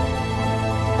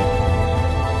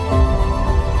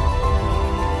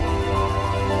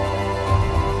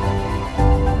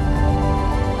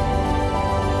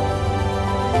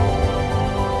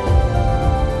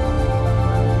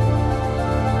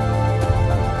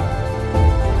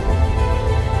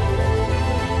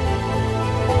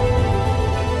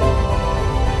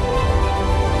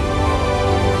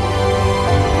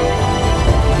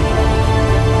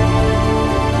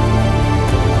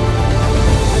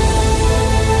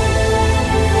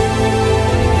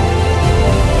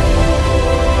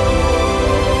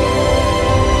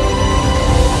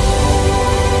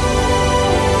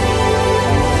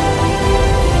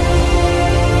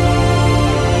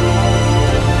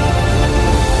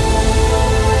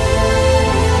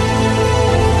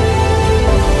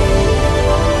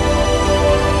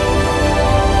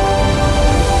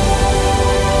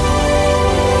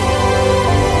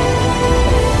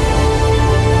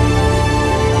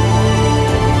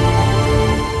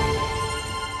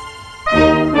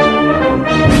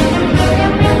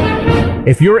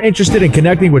 If you're interested in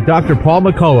connecting with Dr. Paul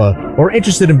McCullough or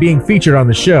interested in being featured on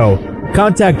the show,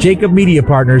 contact Jacob Media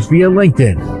Partners via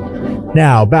LinkedIn.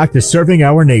 Now, back to serving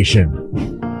our nation.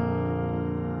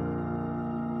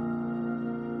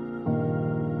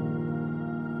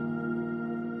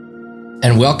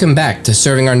 And welcome back to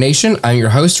Serving Our Nation. I'm your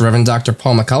host, Reverend Dr.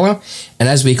 Paul McCullough. And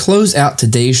as we close out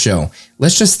today's show,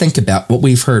 let's just think about what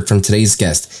we've heard from today's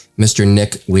guest, Mr.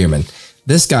 Nick Learman.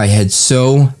 This guy had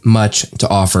so much to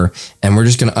offer, and we're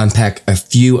just going to unpack a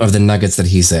few of the nuggets that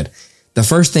he said. The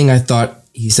first thing I thought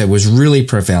he said was really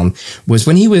profound was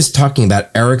when he was talking about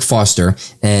Eric Foster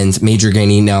and Major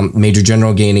Gainey, now Major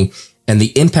General Gainey, and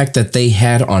the impact that they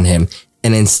had on him,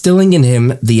 and instilling in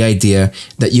him the idea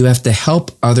that you have to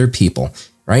help other people,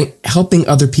 right? Helping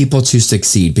other people to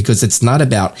succeed, because it's not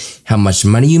about how much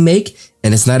money you make,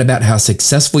 and it's not about how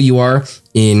successful you are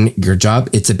in your job.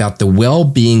 It's about the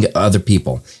well-being of other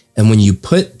people. And when you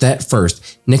put that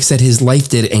first, Nick said his life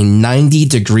did a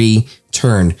 90-degree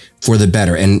turn for the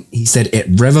better. And he said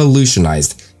it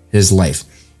revolutionized his life.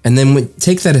 And then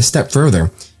take that a step further.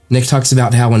 Nick talks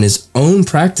about how in his own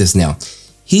practice now,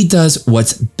 he does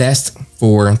what's best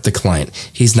for the client.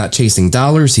 He's not chasing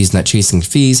dollars. He's not chasing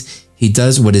fees. He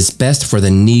does what is best for the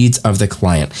needs of the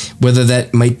client, whether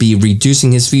that might be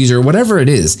reducing his fees or whatever it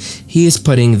is. He is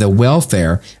putting the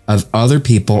welfare of other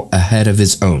people ahead of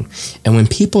his own. And when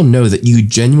people know that you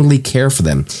genuinely care for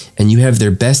them and you have their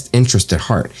best interest at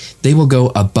heart, they will go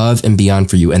above and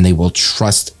beyond for you, and they will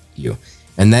trust you.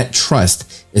 And that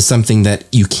trust is something that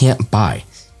you can't buy.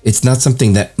 It's not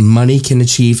something that money can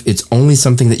achieve. It's only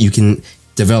something that you can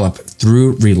develop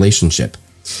through relationship.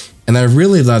 And I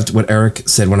really loved what Eric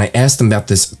said when I asked him about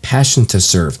this passion to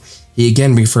serve. He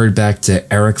again referred back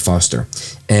to Eric Foster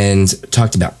and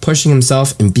talked about pushing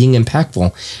himself and being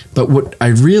impactful. But what I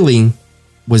really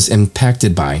was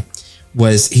impacted by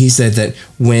was he said that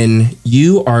when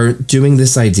you are doing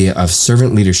this idea of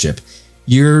servant leadership,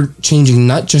 you're changing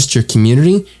not just your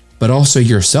community, but also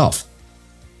yourself.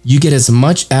 You get as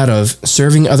much out of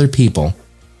serving other people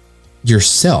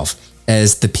yourself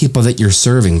as the people that you're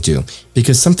serving do,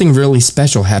 because something really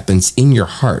special happens in your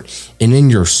heart and in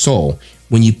your soul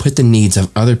when you put the needs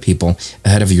of other people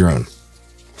ahead of your own.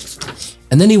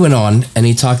 And then he went on and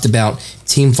he talked about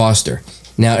Team Foster.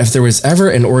 Now, if there was ever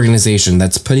an organization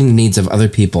that's putting the needs of other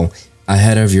people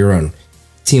ahead of your own,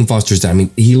 Team Foster's done. I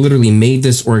mean, he literally made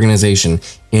this organization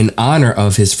in honor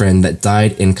of his friend that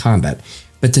died in combat.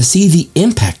 But to see the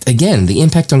impact, again, the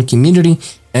impact on community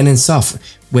and in self,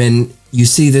 when you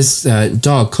see this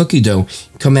dog, Cookie Dough,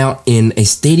 come out in a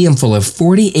stadium full of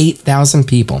 48,000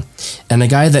 people, and a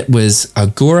guy that was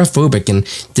agoraphobic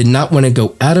and did not want to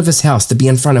go out of his house to be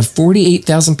in front of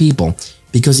 48,000 people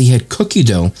because he had Cookie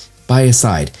Dough by his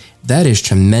side. That is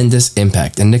tremendous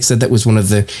impact. And Nick said that was one of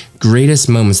the greatest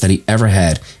moments that he ever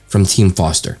had from Team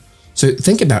Foster. So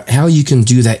think about how you can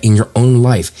do that in your own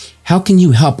life. How can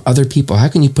you help other people? How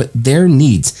can you put their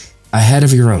needs ahead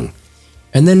of your own?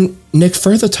 And then Nick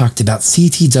further talked about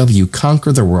CTW,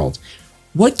 Conquer the World.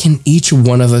 What can each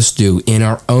one of us do in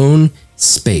our own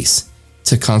space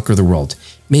to conquer the world?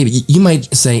 Maybe you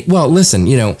might say, well, listen,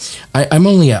 I'm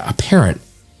only a parent,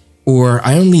 or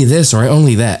I only this, or I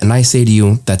only that. And I say to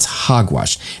you, that's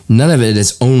hogwash. None of it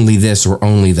is only this or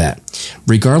only that.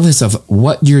 Regardless of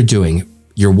what you're doing,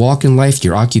 your walk in life,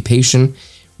 your occupation,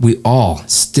 we all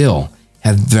still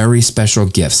have very special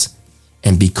gifts.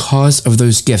 And because of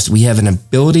those gifts, we have an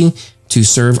ability to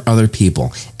serve other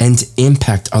people and to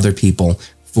impact other people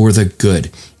for the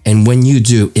good. And when you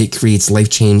do, it creates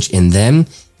life change in them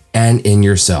and in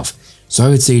yourself. So I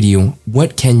would say to you,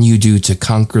 what can you do to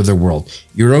conquer the world?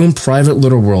 Your own private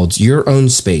little worlds, your own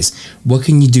space. What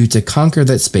can you do to conquer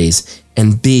that space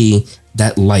and be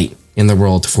that light in the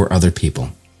world for other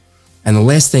people? And the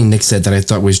last thing Nick said that I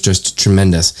thought was just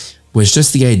tremendous was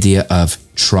just the idea of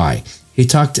try. He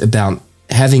talked about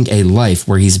having a life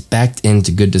where he's backed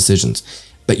into good decisions,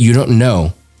 but you don't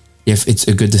know if it's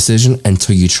a good decision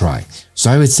until you try. So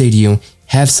I would say to you,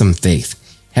 have some faith.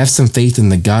 Have some faith in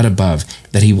the God above,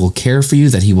 that he will care for you,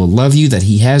 that he will love you, that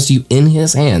he has you in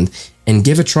his hand, and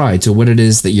give a try to what it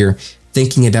is that you're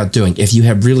thinking about doing if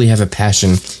you really have a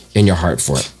passion in your heart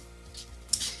for it.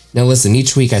 Now listen,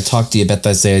 each week I talk to you about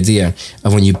this idea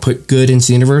of when you put good into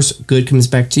the universe, good comes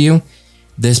back to you.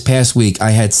 This past week,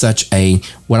 I had such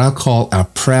what I'll call a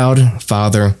proud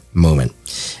father moment.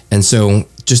 And so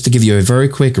just to give you a very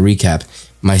quick recap,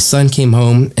 my son came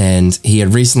home and he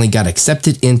had recently got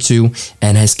accepted into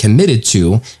and has committed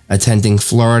to attending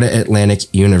Florida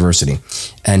Atlantic University.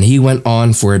 And he went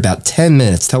on for about 10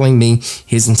 minutes telling me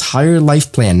his entire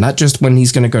life plan, not just when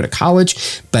he's going to go to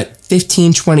college, but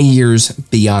 15, 20 years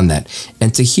beyond that.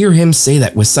 And to hear him say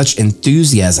that with such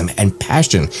enthusiasm and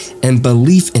passion and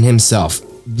belief in himself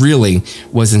really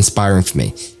was inspiring for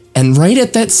me. And right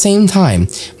at that same time,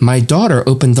 my daughter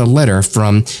opened a letter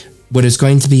from what is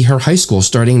going to be her high school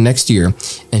starting next year,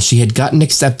 and she had gotten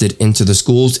accepted into the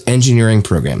school's engineering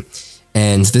program.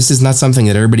 And this is not something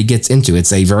that everybody gets into.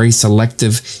 It's a very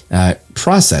selective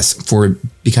process for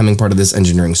becoming part of this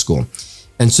engineering school.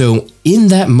 And so in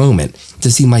that moment,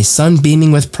 to see my son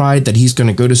beaming with pride that he's going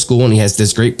to go to school and he has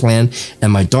this great plan,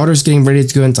 and my daughter's getting ready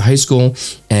to go into high school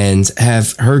and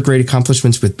have her great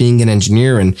accomplishments with being an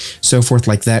engineer and so forth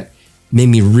like that, made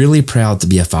me really proud to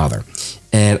be a father.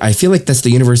 And I feel like that's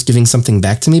the universe giving something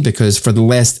back to me, because for the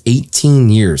last 18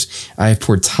 years, I have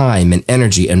poured time and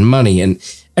energy and money and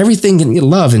everything, and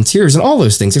love and tears and all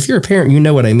those things. If you're a parent, you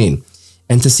know what I mean.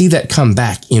 And to see that come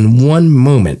back in one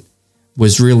moment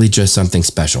was really just something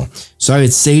special. So I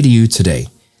would say to you today,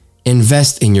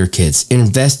 invest in your kids,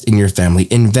 invest in your family,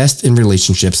 invest in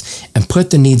relationships, and put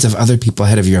the needs of other people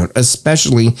ahead of your own,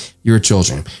 especially your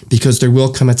children, because there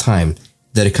will come a time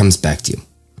that it comes back to you.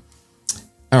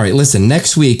 All right, listen,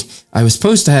 next week, I was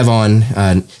supposed to have on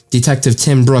Detective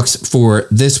Tim Brooks for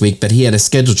this week, but he had a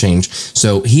schedule change.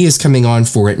 So he is coming on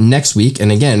for it next week.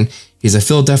 And again, he's a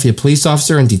Philadelphia police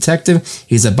officer and detective.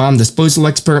 He's a bomb disposal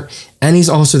expert, and he's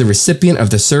also the recipient of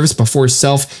the Service Before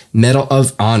Self Medal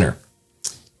of Honor.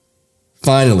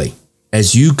 Finally,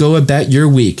 as you go about your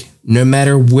week, no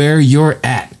matter where you're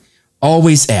at,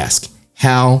 always ask,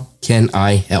 how can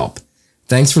I help?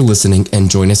 Thanks for listening, and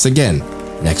join us again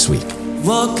next week.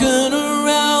 Walking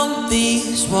around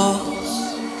these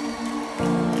walls,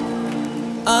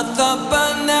 I thought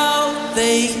by now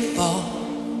they'd fall,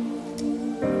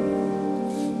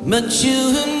 but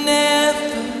you have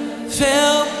never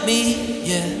felt me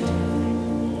yet.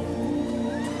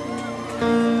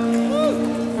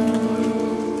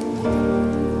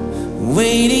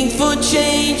 Waiting for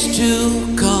change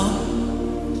to come,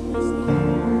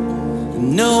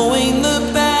 knowing the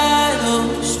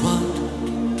battle's won.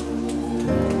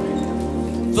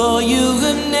 For you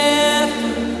have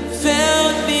never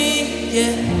felt me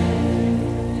yet.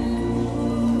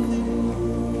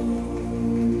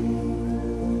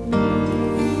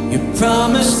 Your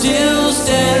promise still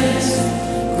stands.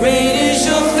 Great is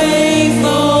your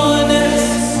faithfulness,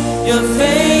 your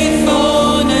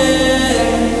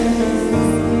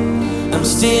faithfulness. I'm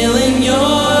still in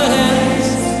your hands.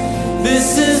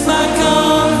 This is my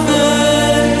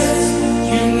confidence.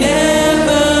 You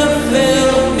never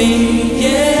failed me.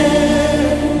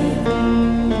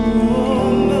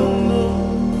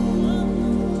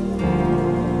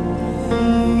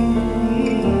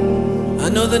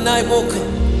 The night will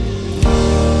come.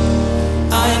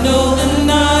 I know the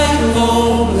night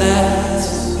won't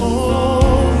last.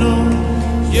 Oh no,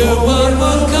 your word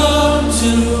will come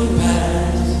to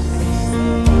pass.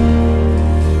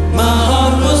 My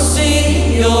heart will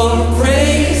sing your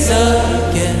praise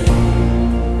again.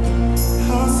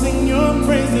 I'll sing your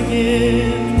praise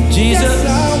again. Jesus, yes, I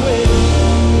will.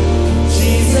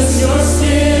 Jesus, you're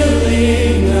still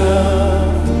enough.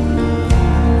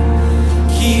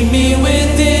 Keep me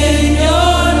within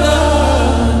your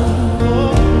love.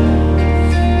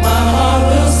 My heart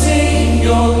will sing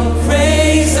your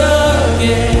praise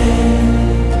again.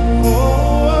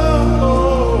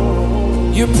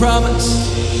 Your promise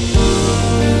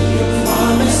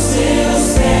still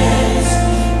stands.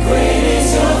 Great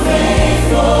is your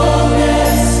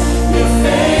faithfulness, your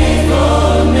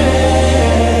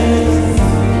faithfulness.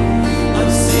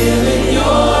 I'm still in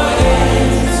your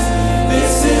hands.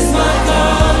 This is my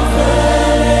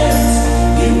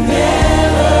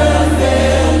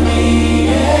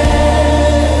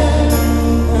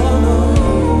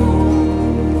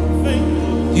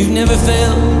never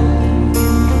fail.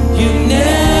 You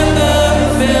never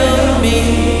failed me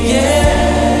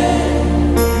yet.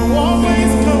 You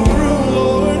always come through,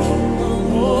 Lord.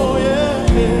 Oh yeah.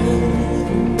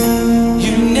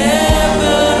 You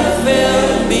never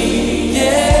failed me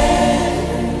yet.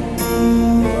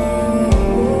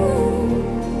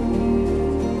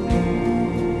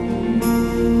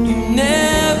 You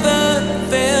never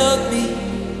failed me.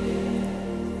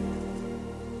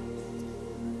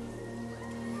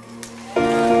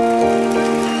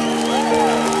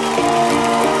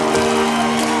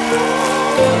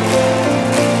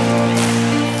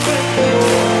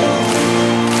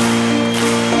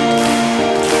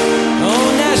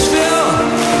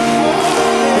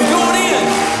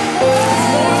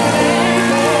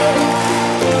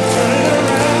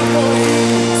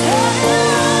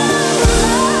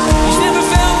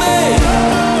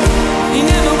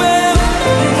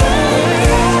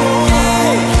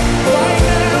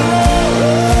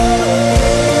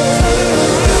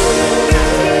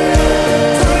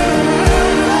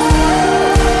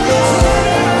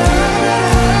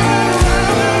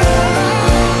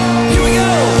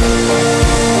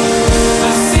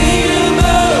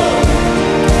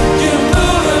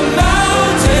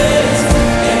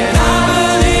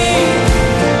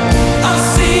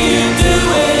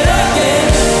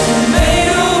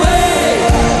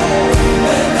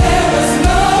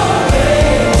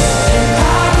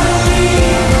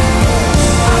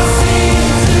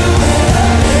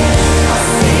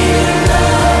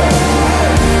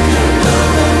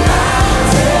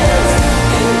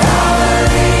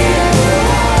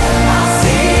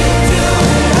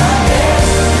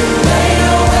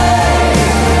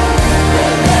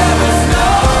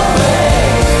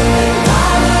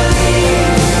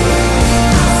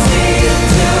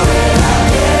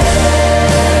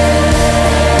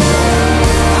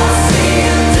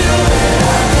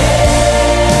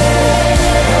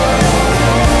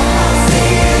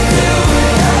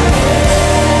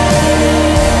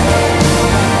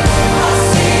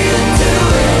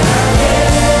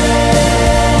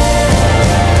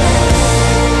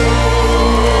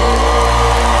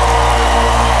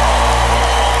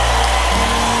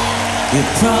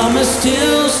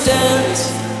 still stands.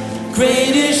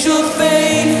 Great is your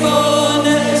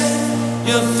faithfulness,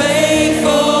 your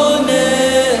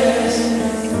faithfulness.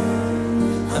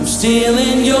 I'm still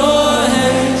in your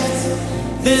hands.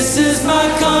 This is my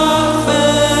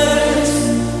confidence.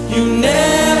 You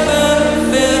never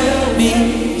fail me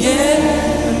yet.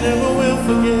 I never will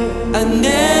forget. I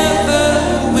never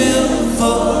will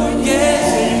forget.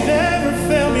 You never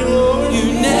fail me, Lord. You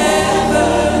never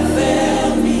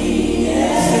fail me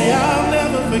yet. Say I'll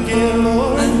never forget,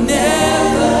 Lord. I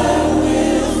never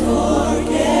will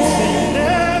forget. Say you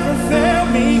never fail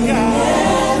me, God.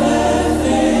 Never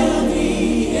fail me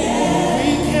yet.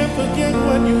 We can't forget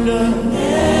what you've done.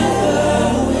 Never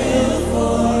will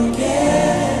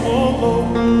forget. Oh, Lord.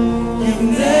 You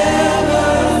never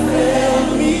failed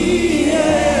me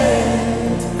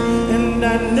yet. And I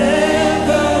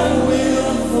never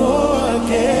will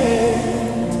forget.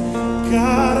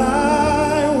 God, I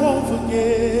won't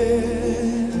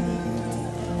forget.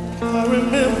 I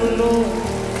remember, Lord.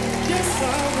 Yes, I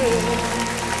will.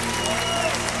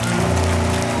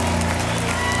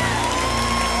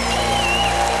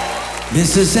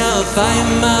 This is how I fight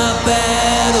my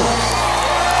battles.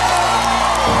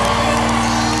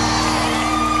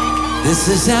 This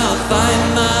is how I fight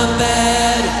my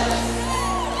battles.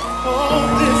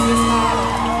 Oh, this is how.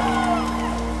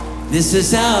 This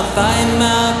is how I fight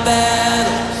my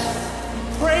battles.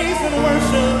 Praise and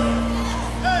worship.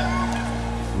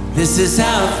 This is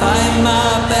how I fight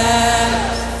my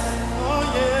battles. Oh,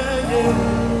 yeah, yeah.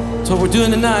 That's what we're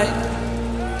doing tonight.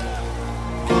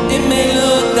 It may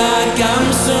look like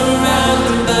I'm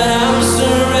surrounded, but I'm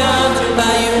surrounded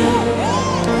by you.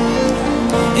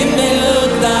 It may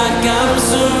look like I'm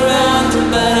surrounded,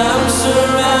 but I'm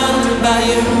surrounded by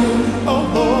you. Oh,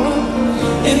 Lord.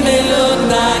 It may look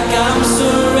like I'm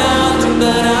surrounded,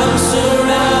 but I'm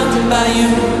surrounded by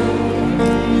you.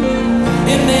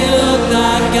 It may look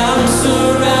like I'm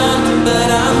surrounded, but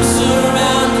I'm